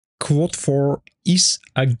Claude 4 is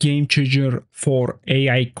a game changer for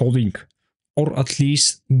AI coding, or at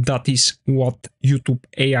least that is what YouTube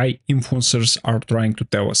AI influencers are trying to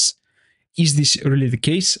tell us. Is this really the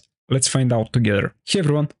case? Let's find out together. Hey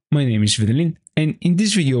everyone, my name is Vidalin, and in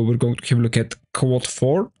this video we're going to have a look at Claude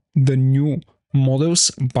 4, the new models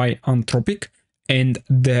by Anthropic, and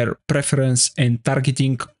their preference and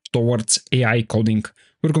targeting towards AI coding.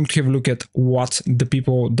 We're going to have a look at what the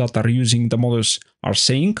people that are using the models are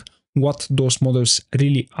saying, what those models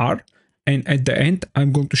really are, and at the end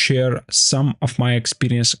I'm going to share some of my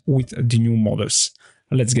experience with the new models.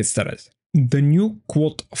 Let's get started. The new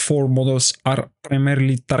Claude 4 models are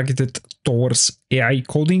primarily targeted towards AI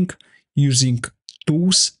coding using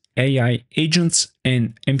tools, AI agents,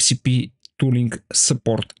 and MCP tooling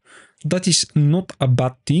support. That is not a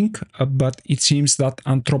bad thing, but it seems that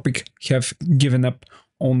Anthropic have given up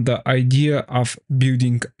on the idea of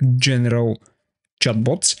building general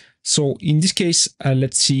chatbots. So in this case,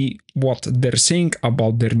 let's see what they're saying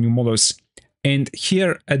about their new models. And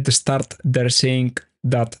here at the start, they're saying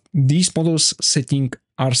that these models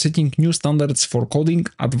are setting new standards for coding,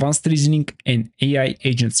 advanced reasoning, and AI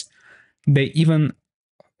agents. They even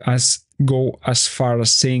go as far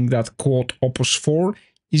as saying that Claude Opus 4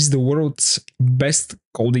 is the world's best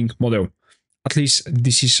coding model. At least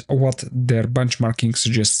this is what their benchmarking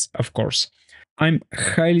suggests, of course. I'm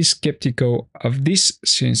highly skeptical of this,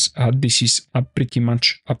 since this is a pretty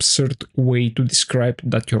much absurd way to describe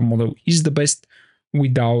that your model is the best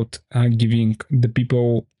without giving the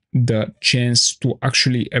people the chance to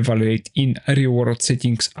actually evaluate in real world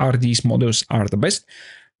settings are these models are the best.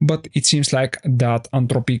 But it seems like that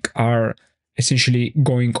Anthropic are essentially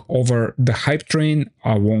going over the hype train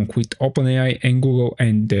along with OpenAI and Google,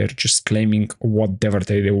 and they're just claiming whatever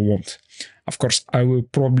they want. Of course, I will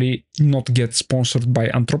probably not get sponsored by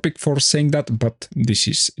Anthropic for saying that, but this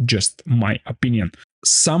is just my opinion.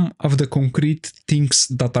 Some of the concrete things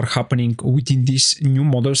that are happening within these new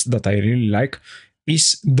models that I really like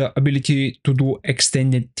is the ability to do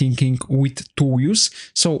extended thinking with tool use.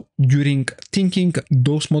 So during thinking,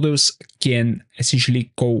 those models can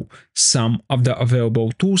essentially call some of the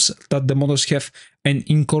available tools that the models have and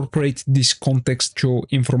incorporate this contextual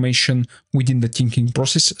information within the thinking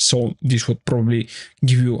process. So this would probably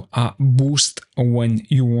give you a boost when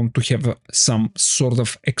you want to have some sort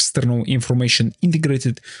of external information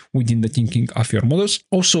integrated within the thinking of your models.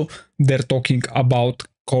 Also, they're talking about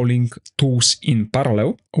calling tools in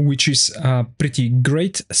parallel, which is pretty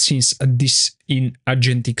great, since this in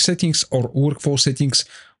agentic settings or workflow settings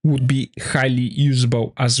would be highly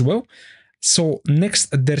usable as well. So next,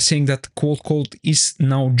 they're saying that Claude Code is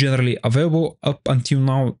now generally available. Up until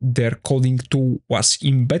now, their coding tool was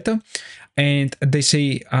in beta. And they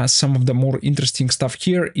say some of the more interesting stuff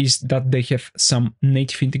here is that they have some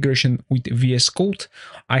native integration with VSCode.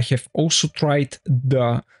 I have also tried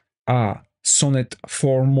the Sonnet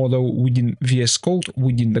 4 model within VSCode,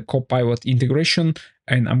 within the Copilot integration,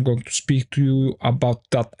 and I'm going to speak to you about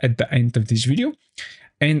that at the end of this video.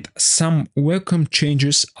 And some welcome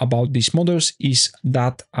changes about these models is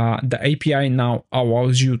that the API now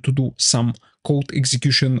allows you to do some code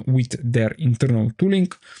execution with their internal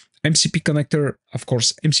tooling. MCP connector, of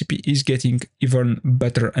course, MCP is getting even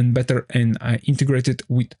better and better and integrated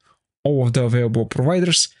with all of the available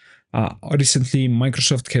providers. Recently,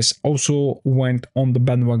 Microsoft has also went on the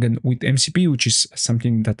bandwagon with MCP, which is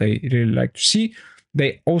something that I really like to see.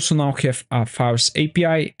 They also now have a Files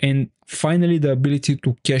API and finally the ability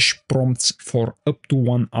to cache prompts for up to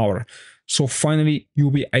 1 hour. So finally,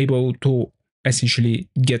 you'll be able to essentially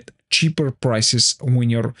get cheaper prices when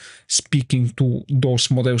you're speaking to those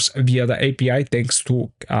models via the API thanks to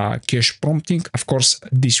cache prompting. Of course,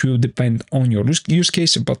 this will depend on your use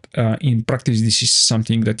case, but in practice, this is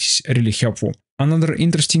something that is really helpful. Another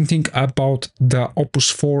interesting thing about the Opus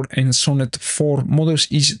 4 and Sonnet 4 models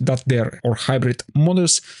is that they're hybrid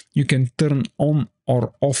models. You can turn on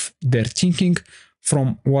or off their thinking.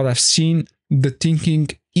 From what I've seen, the thinking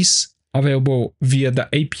is available via the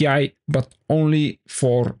API, but only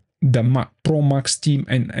for the Pro Max team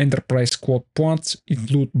and Enterprise Claude plans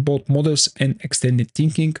include both models and extended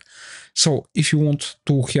thinking. So if you want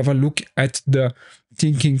to have a look at the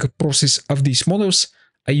thinking process of these models,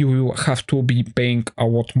 you will have to be paying a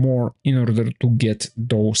lot more in order to get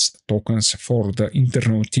those tokens for the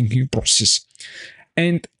internal thinking process.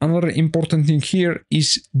 And another important thing here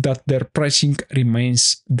is that their pricing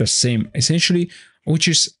remains the same, essentially, which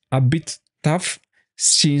is a bit tough,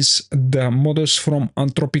 since the models from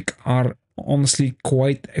Anthropic are honestly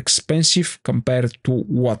quite expensive compared to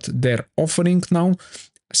what they're offering now,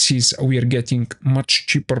 since we are getting much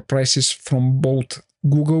cheaper prices from both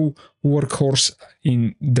Google workhorse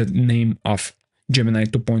in the name of Gemini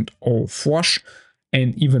 2.0 Flash,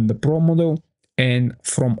 and even the Pro model, and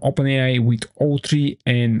from OpenAI with O3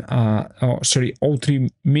 and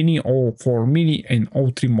O3 Mini, O4 Mini, and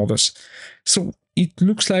O3 models. So it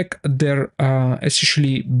looks like they're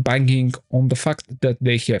essentially banging on the fact that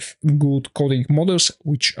they have good coding models,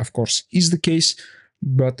 which of course is the case,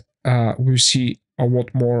 but we'll see a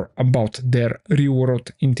lot more about their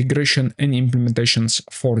real-world integration and implementations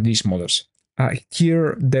for these models.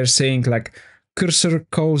 Here they're saying like, Cursor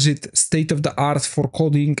calls it state-of-the-art for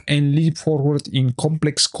coding and leap forward in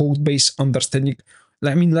complex code-based understanding.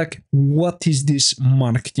 I mean, like, what is this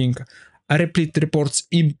marketing? Replit reports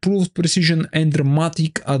improved precision and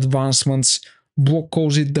dramatic advancements. Block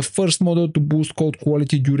calls it the first model to boost code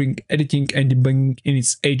quality during editing and debugging in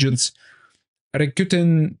its agents.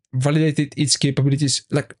 Rakuten validated its capabilities.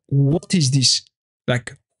 Like, what is this?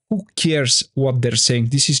 Like, who cares what they're saying?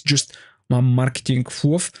 This is just a marketing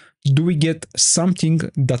fluff. Do we get something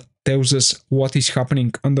that tells us what is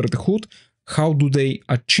happening under the hood? How do they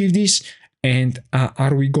achieve this? And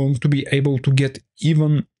are we going to be able to get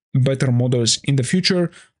even better models in the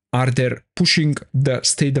future? Are they pushing the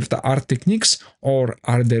state-of-the-art techniques, or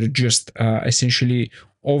are they just essentially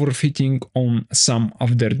overfitting on some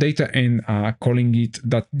of their data and calling it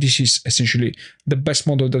that this is essentially the best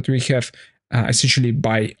model that we have, essentially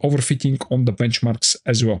by overfitting on the benchmarks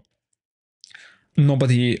as well?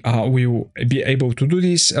 Nobody will be able to do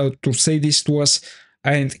this, to say this to us.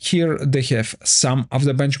 And here they have some of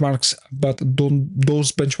the benchmarks, but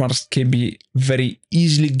those benchmarks can be very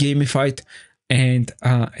easily gamified, and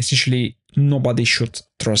essentially nobody should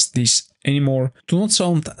trust this anymore. Do not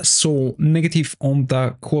sound so negative on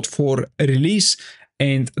the Claude 4 release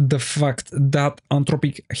and the fact that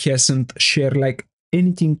Anthropic hasn't shared like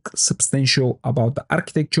anything substantial about the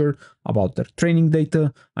architecture, about their training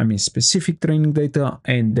data, I mean specific training data,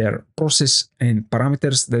 and their process and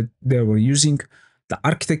parameters that they were using. The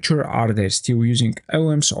architecture, are they still using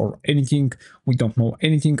LLMs or anything? We don't know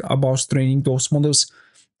anything about training those models.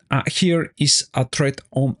 Here is a thread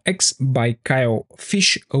on X by Kyle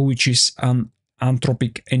Fish, which is an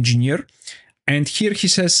Anthropic engineer. And here he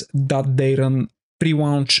says that they run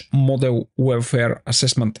pre-launch model welfare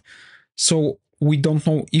assessment. So we don't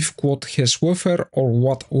know if Claude has welfare or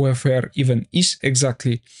what welfare even is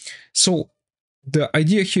exactly. So the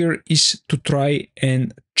idea here is to try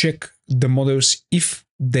and check the models if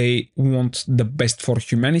they want the best for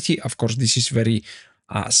humanity. Of course, this is very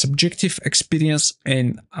subjective experience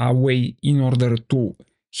and a way in order to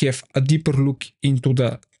have a deeper look into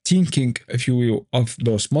the thinking, if you will, of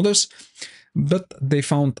those models. But they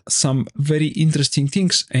found some very interesting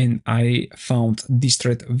things, and I found this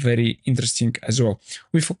thread very interesting as well.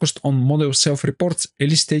 We focused on model self-reports,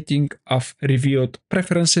 eliciting of revealed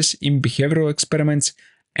preferences in behavioral experiments,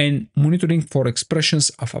 and monitoring for expressions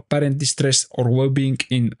of apparent distress or well-being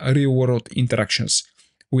in real-world interactions.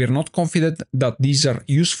 We are not confident that these are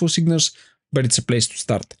useful signals, but it's a place to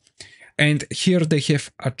start. And here they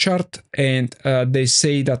have a chart, and they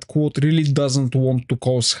say that Claude really doesn't want to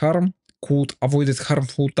cause harm. Claude avoided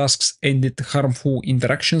harmful tasks, ended harmful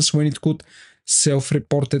interactions when it could,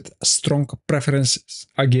 self-reported strong preferences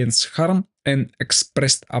against harm, and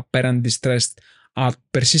expressed apparent distress at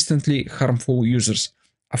persistently harmful users.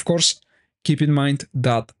 Of course, keep in mind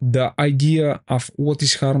that the idea of what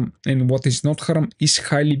is harm and what is not harm is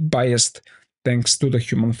highly biased thanks to the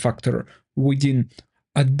human factor within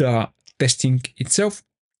the testing itself.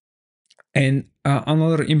 And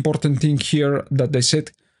another important thing here that they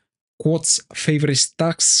said, Claude's favorite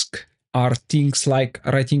tasks are things like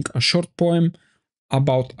writing a short poem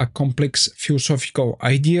about a complex philosophical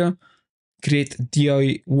idea, create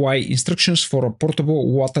DIY instructions for a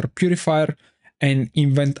portable water purifier, and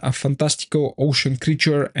invent a fantastical ocean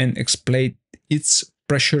creature and exploit its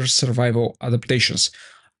pressure survival adaptations.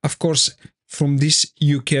 Of course, from this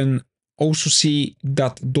you can also see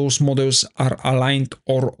that those models are aligned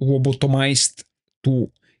or lobotomized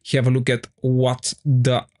to have a look at what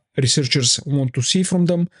the researchers want to see from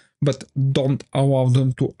them, but don't allow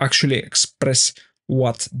them to actually express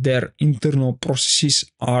what their internal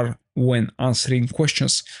processes are when answering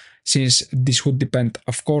questions, since this would depend,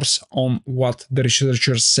 of course, on what the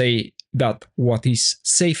researchers say that what is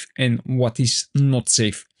safe and what is not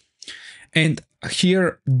safe. And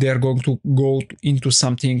here they're going to go into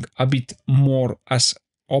something a bit more as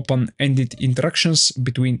open-ended interactions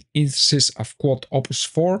between instances of Claude Opus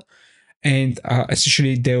 4, and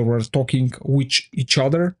essentially they were talking with each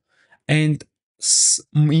other, and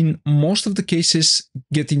in most of the cases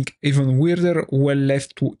getting even weirder, well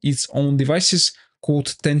left to its own devices,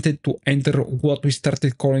 Claude tended to enter what we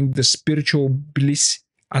started calling the spiritual bliss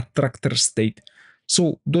attractor state.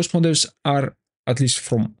 So those models are, at least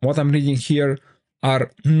from what I'm reading here,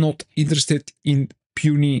 are not interested in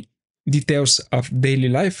puny details of daily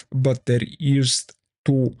life, but they're used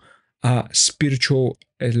to spiritual,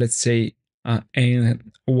 let's say,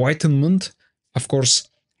 enlightenment. Of course,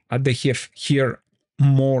 they have here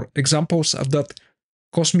more examples of that: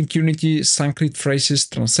 cosmic unity, Sanskrit phrases,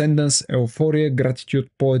 transcendence, euphoria, gratitude,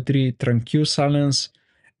 poetry, tranquil silence,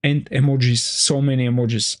 and emojis. So many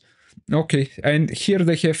emojis. Okay, and here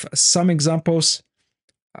they have some examples: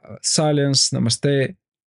 silence, namaste,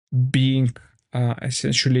 being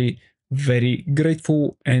essentially very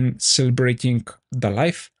grateful and celebrating the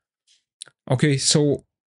life. Okay, so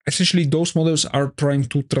essentially those models are trying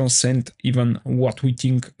to transcend even what we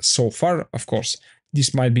think so far. Of course,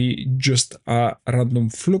 this might be just a random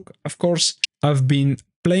fluke. Of course, I've been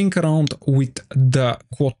playing around with the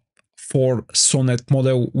Claude for Sonnet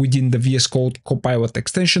model within the VSCode Copilot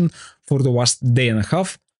extension for the last day and a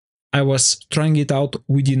half. I was trying it out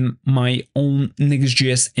within my own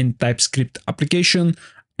Next.js and TypeScript application,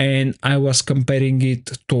 and I was comparing it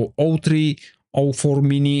to O3, O4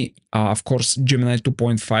 Mini, of course Gemini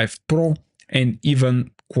 2.5 Pro, and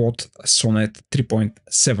even Claude Sonnet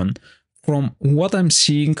 3.7. From what I'm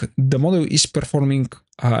seeing, the model is performing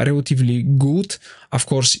relatively good. Of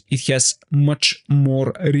course, it has much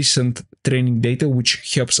more recent training data,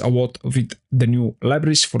 which helps a lot with the new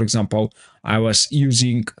libraries. For example, I was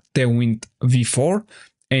using Tailwind v4,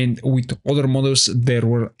 and with other models, they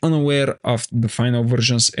were unaware of the final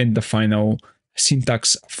versions and the final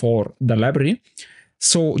syntax for the library.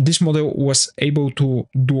 So this model was able to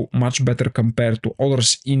do much better compared to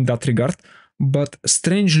others in that regard. But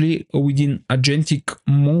strangely, within agentic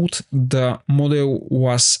mode, the model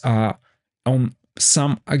was on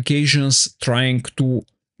some occasions trying to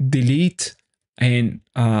delete and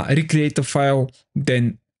recreate a file,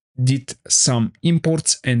 then did some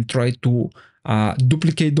imports and tried to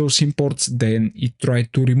duplicate those imports, then it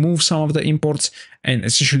tried to remove some of the imports and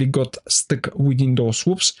essentially got stuck within those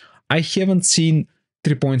loops. I haven't seen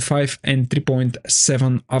 3.5 and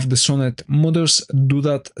 3.7 of the Sonnet models do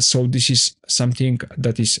that, so this is something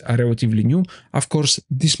that is relatively new. Of course,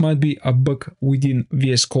 this might be a bug within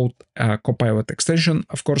VS Code Copilot extension.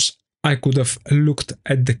 Of course, I could have looked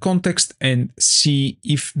at the context and see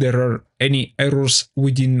if there are any errors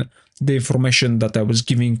within the information that I was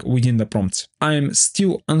giving within the prompts. I am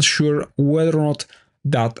still unsure whether or not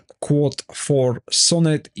that Claude for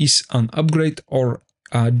Sonnet is an upgrade or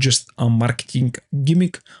just a marketing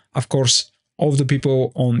gimmick. Of course, all of the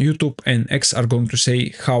people on YouTube and X are going to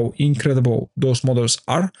say how incredible those models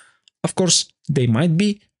are. Of course, they might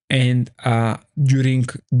be, and during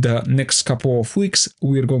the next couple of weeks,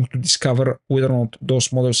 we're going to discover whether or not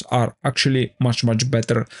those models are actually much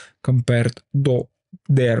better compared to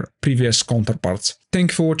their previous counterparts.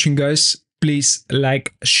 Thank you for watching, guys. Please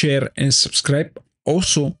like, share, and subscribe.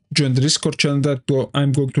 Also, join the Discord channel that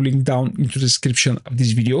I'm going to link down into the description of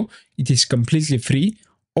this video. It is completely free.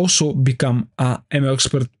 Also, become a ML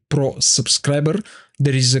Expert Pro subscriber.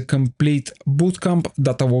 There is a complete bootcamp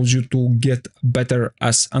that allows you to get better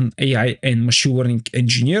as an AI and machine learning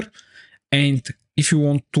engineer. And if you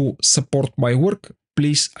want to support my work,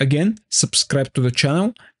 please again subscribe to the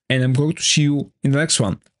channel, and I'm going to see you in the next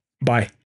one. Bye.